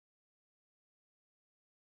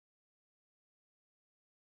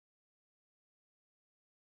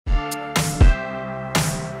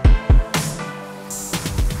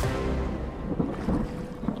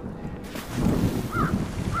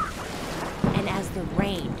the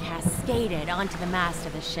rain cascaded onto the mast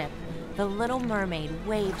of the ship, the little mermaid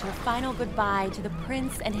waved her final goodbye to the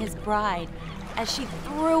prince and his bride as she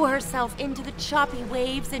threw herself into the choppy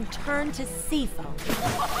waves and turned to sea foam.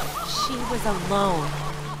 She was alone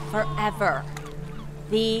forever.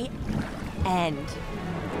 The end.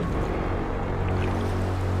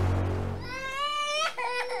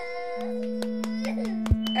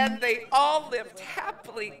 And they all lived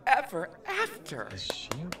happily ever after. Is she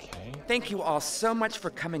okay? Thank you all so much for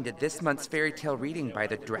coming to this month's fairy tale reading by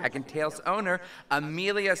the Dragon Tales owner,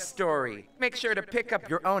 Amelia Story. Make sure to pick up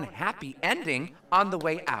your own happy ending on the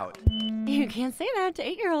way out. You can't say that to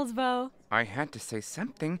 8-year-olds, Bo. I had to say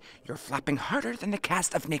something. You're flapping harder than the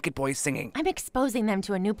cast of Naked Boys Singing. I'm exposing them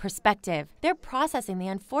to a new perspective. They're processing the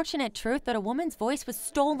unfortunate truth that a woman's voice was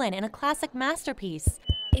stolen in a classic masterpiece.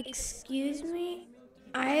 Excuse me?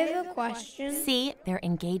 I have a question. See, they're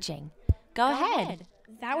engaging. Go ahead.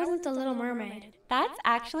 That wasn't the Little Mermaid. That's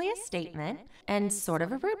actually a statement, and sort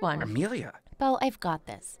of a rude one. Amelia. Bo, I've got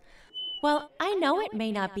this. Well, I know it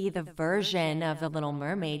may not be the version of The Little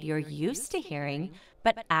Mermaid you're used to hearing,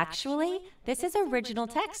 but actually, this is original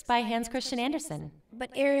text by Hans Christian Andersen.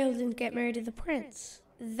 But Ariel didn't get married to the prince.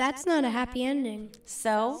 That's not a happy ending.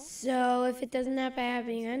 So? So if it doesn't have a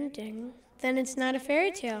happy ending, then it's not a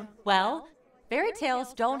fairy tale. Well, fairy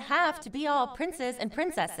tales don't have to be all princes and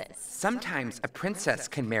princesses. Sometimes a princess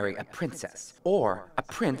can marry a princess, or a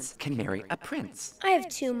prince can marry a prince. I have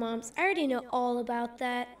 2 moms. I already know all about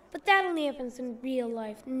that. But that only happens in real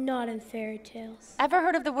life, not in fairy tales. Ever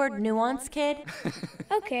heard of the word nuance, kid?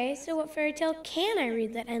 Okay, so what fairy tale can I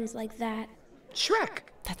read that ends like that? Shrek.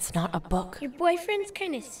 That's not a book. Your boyfriend's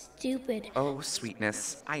kind of stupid. Oh,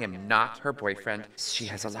 sweetness. I am not her boyfriend. She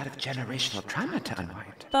has a lot of generational trauma to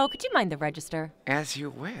unwind. Bo, could you mind the register? As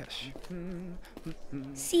you wish.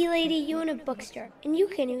 See, lady, you own a bookstore, and you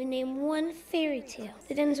can't even name one fairy tale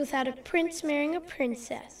that ends without a prince marrying a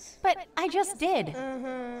princess. But I just did.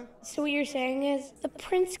 So what you're saying is the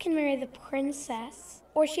prince can marry the princess,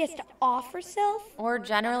 or she has to off herself? Or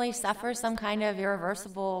generally suffer some kind of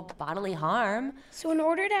irreversible bodily harm. So in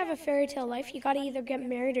order to have a fairy tale life, you gotta either get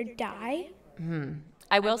married or die?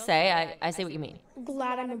 I will say, I see what you mean.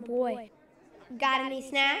 Glad I'm a boy. Got any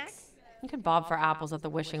snacks? You could bob for apples at the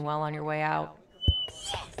wishing well on your way out.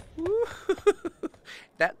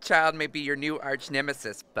 That child may be your new arch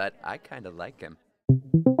nemesis, but I kind of like him.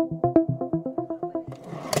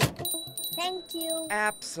 Thank you.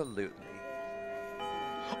 Absolutely.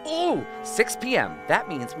 Oh, 6 p.m. That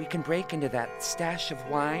means we can break into that stash of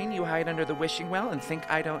wine you hide under the wishing well and think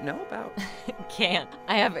I don't know about. Can't.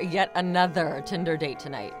 I have yet another Tinder date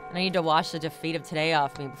tonight, and I need to wash the defeat of today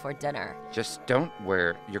off me before dinner. Just don't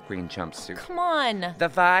wear your green jumpsuit. Come on. The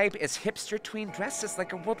vibe is hipster tween dresses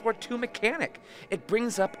like a World War II mechanic. It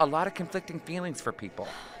brings up a lot of conflicting feelings for people.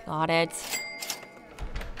 Got it.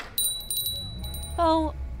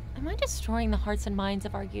 Oh, am I destroying the hearts and minds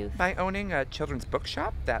of our youth? By owning a children's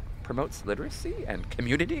bookshop that promotes literacy and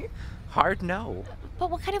community? Hard no.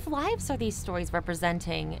 But what kind of lives are these stories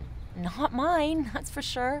representing? Not mine, that's for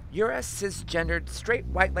sure. You're a cisgendered, straight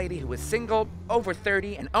white lady who is single, over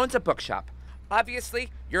 30, and owns a bookshop. Obviously,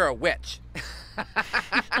 you're a witch.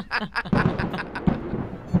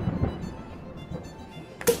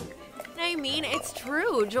 I mean, it's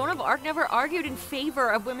true. Joan of Arc never argued in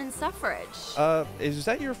favor of women's suffrage. Is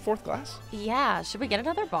that your 4th glass? Yeah, should we get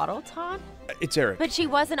another bottle, Todd? It's Eric. But she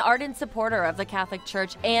was an ardent supporter of the Catholic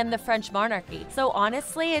Church and the French monarchy. So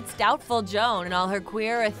honestly, it's doubtful Joan, in all her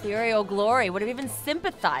queer, ethereal glory, would have even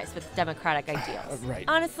sympathized with democratic ideals. Right.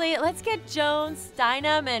 Honestly, let's get Joan,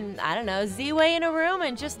 Steinem, and, I don't know, Z-Way in a room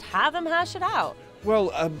and just have them hash it out.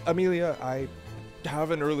 Well, Amelia, I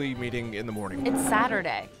have an early meeting in the morning. It's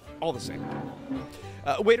Saturday. All the same.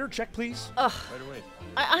 Waiter, check, please. Ugh. Right away.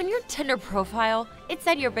 On your Tinder profile, it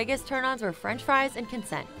said your biggest turn-ons were french fries and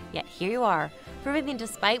consent. Yet here you are, proving that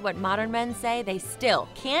despite what modern men say, they still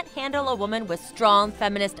can't handle a woman with strong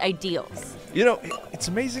feminist ideals. You know, it's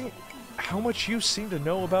amazing how much you seem to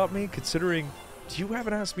know about me, considering you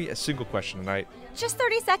haven't asked me a single question tonight. Just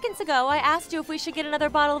 30 seconds ago, I asked you if we should get another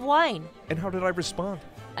bottle of wine. And how did I respond?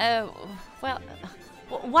 Well,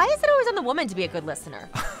 why is it always on the woman to be a good listener?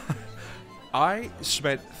 I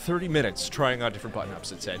spent 30 minutes trying on different button-ups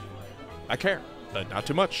that said, I care, but not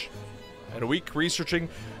too much. And a week researching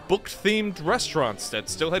book-themed restaurants that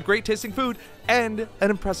still had great tasting food and an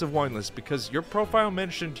impressive wine list because your profile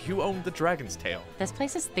mentioned you owned the Dragon's Tail. This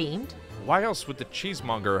place is themed? Why else would the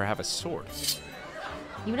cheesemonger have a sword?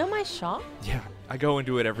 You know my shop? Yeah, I go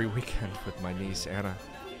into it every weekend with my niece, Anna.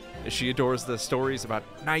 She adores the stories about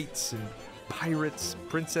knights and pirates,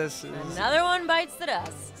 princesses. Another one bites the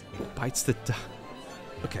dust. Bites the dust.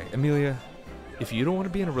 Okay, Amelia, if you don't want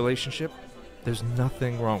to be in a relationship, there's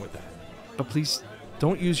nothing wrong with that. But please,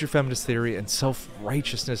 don't use your feminist theory and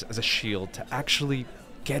self-righteousness as a shield to actually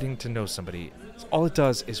getting to know somebody. All it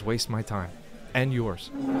does is waste my time. And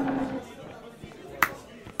yours.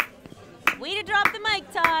 Way to drop the mic,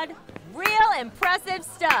 Todd. Real impressive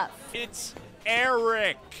stuff. It's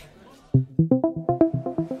Eric.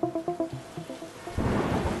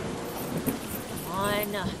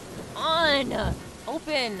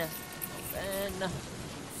 Open.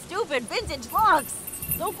 Stupid vintage locks.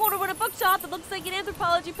 Don't go to a bookshop that looks like an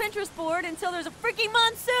anthropology Pinterest board until there's a freaking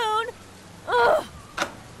monsoon. Ugh.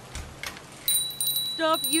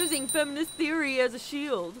 Stop using feminist theory as a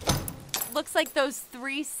shield. Looks like those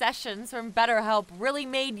 3 sessions from BetterHelp really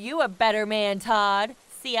made you a better man, Todd.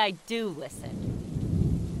 See, I do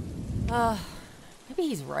listen. Maybe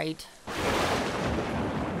he's right.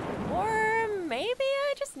 Or maybe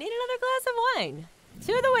I just need another glass of wine.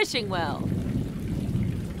 To the wishing well.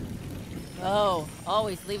 Oh,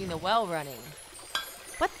 always leaving the well running.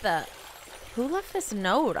 What the? Who left this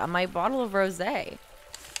note on my bottle of rosé?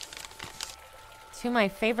 To my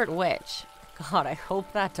favorite witch. God, I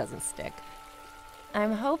hope that doesn't stick.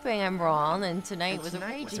 I'm hoping I'm wrong, and tonight was a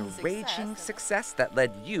raging success that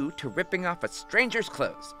led you to ripping off a stranger's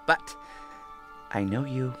clothes. But I know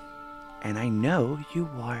you, and I know you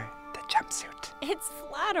wore the jumpsuit. It's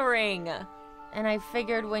flattering. And I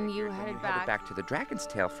figured when you headed back to the Dragon's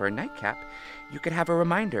Tail for a nightcap, you could have a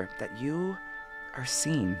reminder that you are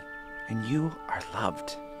seen and you are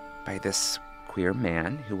loved by this queer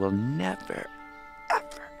man who will never,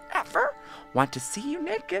 ever, ever want to see you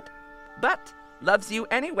naked, but loves you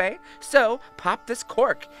anyway. So pop this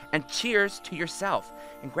cork and cheers to yourself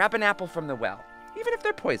and grab an apple from the well, even if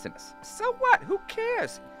they're poisonous. So what? Who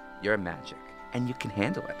cares? You're magic and you can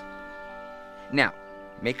handle it. Now,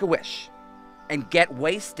 make a wish and get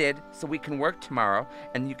wasted so we can work tomorrow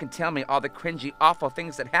and you can tell me all the cringy, awful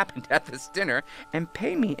things that happened at this dinner and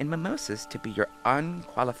pay me in mimosas to be your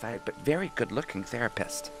unqualified but very good-looking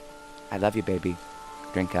therapist. I love you, baby.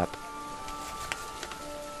 Drink up.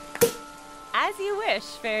 As you wish,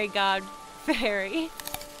 fairy god, fairy.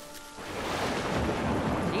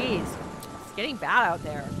 Jeez, it's getting bad out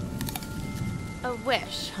there. A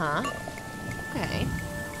wish, huh? Okay.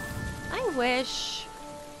 I wish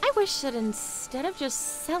that instead of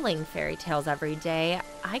just selling fairy tales every day,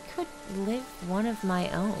 I could live one of my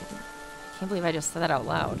own. Can't believe I just said that out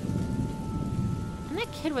loud. And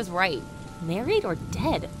that kid was right. Married or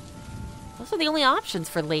dead? Those are the only options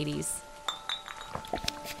for ladies.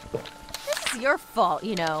 This is your fault,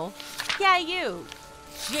 you know. Yeah, you.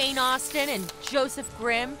 Jane Austen and Joseph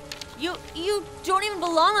Grimm. You don't even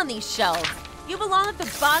belong on these shelves. You belong at the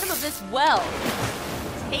bottom of this well.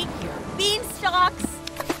 Take your beanstalks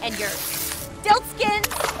and your stiltskins.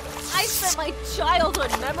 I spent my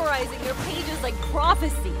childhood memorizing your pages like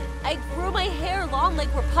prophecy. I grew my hair long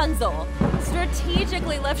like Rapunzel.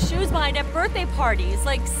 Strategically left shoes behind at birthday parties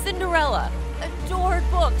like Cinderella. Adored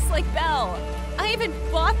books like Belle. I even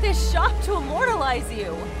bought this shop to immortalize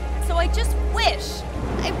you. So I just wish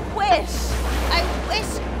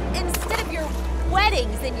instead of your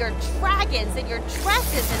weddings and your dragons and your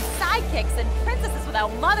dresses and sidekicks and princesses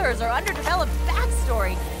without mothers or underdeveloped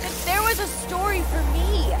backstory, that there was a story for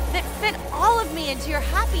me that fit all of me into your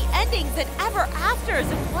happy endings and ever afters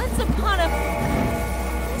and once upon a...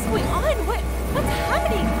 What's going on? What's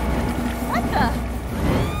happening? What the...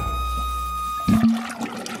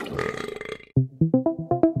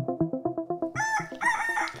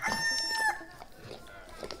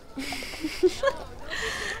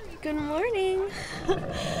 Good morning.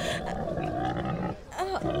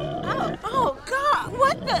 Oh, God!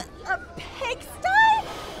 What the? A pigsty?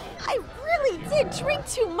 I really did drink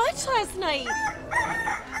too much last night.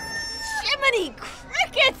 Jiminy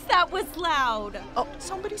crickets, that was loud. Oh,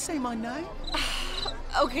 somebody say my name.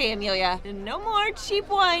 Okay, Amelia. No more cheap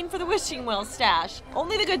wine for the wishing well stash.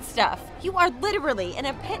 Only the good stuff. You are literally in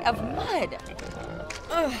a pit of mud.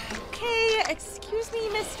 Ugh. Okay, excuse me,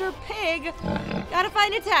 Mr. Pig. Gotta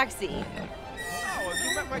find a taxi. Wow, have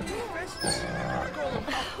you met my two fists?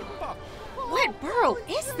 What borough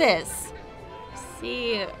is this?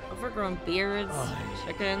 See, overgrown beards,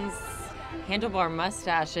 chickens, handlebar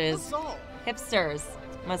mustaches, hipsters.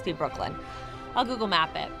 Must be Brooklyn. I'll Google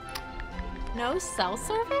map it. No cell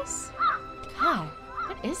service? God,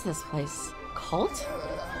 what is this place? Cult?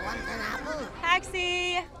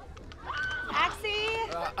 Taxi! Taxi!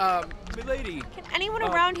 Milady. Can anyone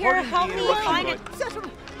around here help me find it?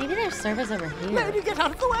 Maybe there's service over here. Lady, get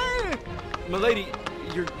out of the way! Milady,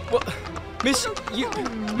 you're... Well, miss, you...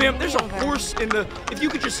 Ma'am, there's a horse in the... If you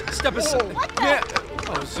could just step aside... What the... Yeah,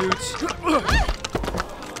 Oh, zoots.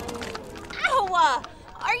 Ow!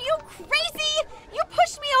 Are you crazy? You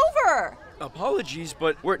pushed me over! Apologies,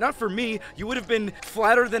 but were it not for me, you would have been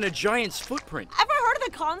flatter than a giant's footprint. Ever heard of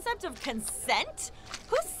the concept of consent?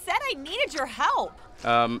 Who said I needed your help?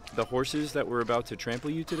 The horses that were about to trample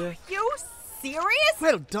you today? You serious?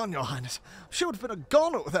 Well done, Your Highness. She would have been a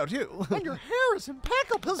goner without you. And your hair is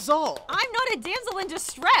impeccable, huzzah. I'm not a damsel in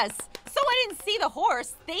distress, so I didn't see the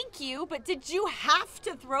horse, thank you, but did you have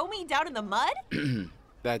to throw me down in the mud?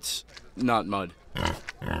 That's not mud.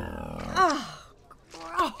 Oh,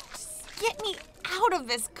 gross. Get me out of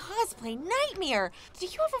this cosplay nightmare. Do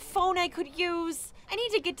you have a phone I could use? I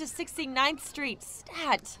need to get to 69th Street,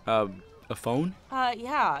 stat. A phone?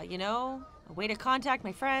 Yeah, you know, a way to contact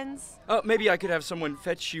my friends. Maybe I could have someone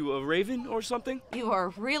fetch you a raven or something? You are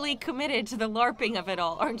really committed to the LARPing of it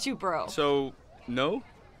all, aren't you, bro? So, no?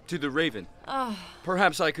 To the raven.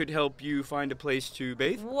 Perhaps I could help you find a place to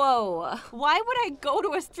bathe? Whoa. Why would I go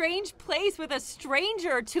to a strange place with a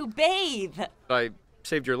stranger to bathe? I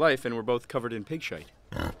saved your life and we're both covered in pig shite.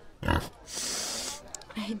 I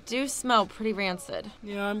do smell pretty rancid.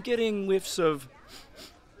 Yeah, I'm getting whiffs of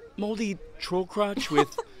moldy troll crotch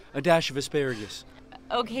with a dash of asparagus.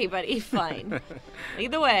 Okay, buddy, fine.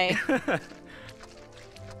 Lead the way.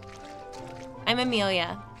 I'm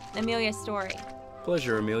Amelia. Amelia Story.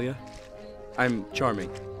 Pleasure, Amelia. I'm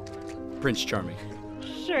Charming. Prince Charming.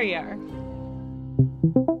 Sure you are.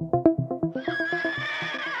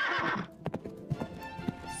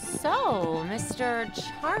 So, Mr.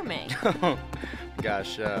 Charming.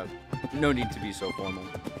 Gosh, no need to be so formal.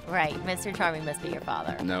 Right, Mr. Charming must be your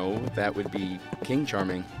father. No, that would be King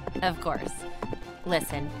Charming. Of course.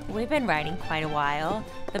 Listen, we've been writing quite a while.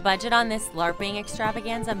 The budget on this LARPing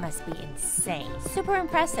extravaganza must be insane. Super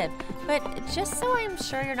impressive. But just so I'm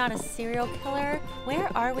sure you're not a serial killer,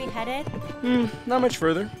 where are we headed? Not much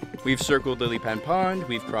further. We've circled Lilypan Pond,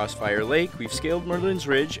 we've crossed Fire Lake, we've scaled Merlin's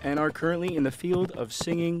Ridge, and are currently in the field of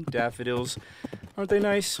singing daffodils. Aren't they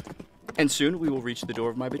nice? And soon we will reach the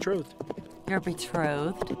door of my betrothed. You're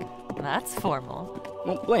betrothed? That's formal.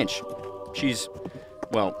 Well, Blanche. She's,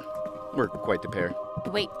 well, we're quite the pair.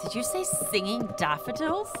 Wait, did you say singing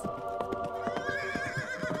daffodils?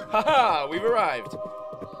 Haha, we've arrived.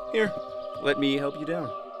 Here, let me help you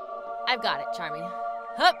down. I've got it, Charming.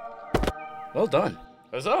 Hup! Well done.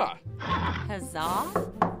 Huzzah! Huzzah?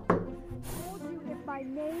 If my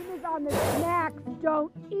name is on the snacks,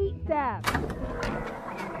 don't eat them.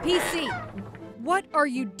 PC, what are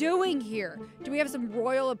you doing here? Do we have some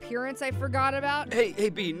royal appearance I forgot about? Hey,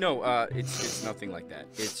 B, no, it's nothing like that.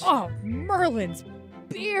 It's... Oh, Merlin's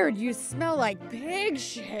beard, you smell like pig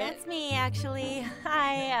shit. That's me, actually.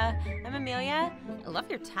 Hi, I'm Amelia. I love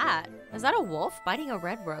your tat. Is that a wolf biting a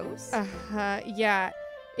red rose? Yeah.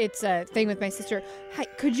 It's a thing with my sister. Hi,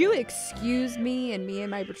 could you excuse me and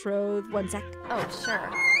my betrothed 1 sec? Oh, sure.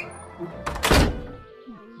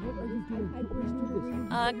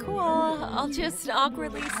 Cool. I'll just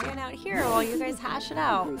awkwardly stand out here while you guys hash it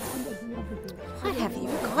out. What have you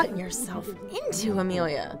gotten yourself into,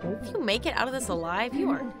 Amelia? If you make it out of this alive, you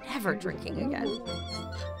are never drinking again.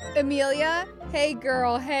 Amelia? Hey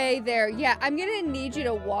girl, hey there. Yeah, I'm gonna need you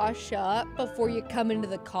to wash up before you come into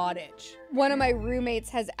the cottage. One of my roommates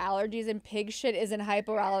has allergies and pig shit isn't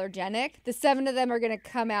hypoallergenic. The 7 of them are gonna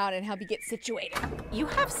come out and help you get situated. You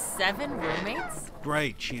have 7 roommates?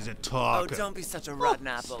 Great, she's a talker. Oh, don't be such a rotten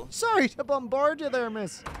apple. Sorry to bombard you there,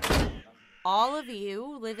 miss. All of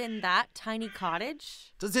you live in that tiny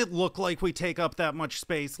cottage? Does it look like we take up that much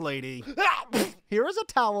space, lady? Here is a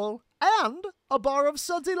towel and a bar of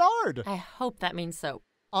sudsy lard. I hope that means soap.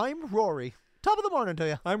 I'm Rory. Top of the morning to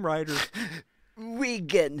you. I'm Ryder.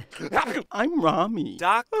 Regan. I'm Rami.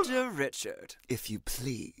 Dr. Richard, if you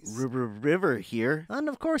please. River here. And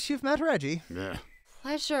of course you've met Reggie.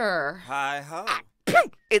 Pleasure. Hi-ho.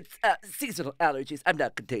 It's seasonal allergies. I'm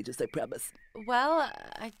not contagious, I promise. Well,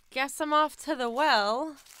 I guess I'm off to the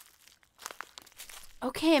well.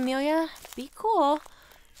 Okay, Amelia, be cool.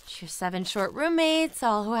 It's your 7 short roommates,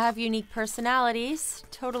 all who have unique personalities,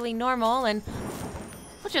 totally normal, and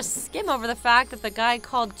we'll just skim over the fact that the guy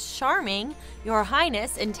called Charming, Your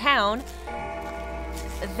Highness, in town.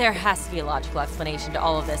 There has to be a logical explanation to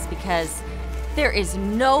all of this because there is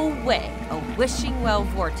no way a wishing well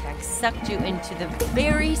vortex sucked you into the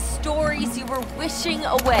very stories you were wishing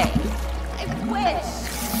away. I wish.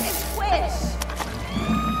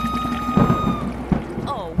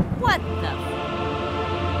 Oh, what the?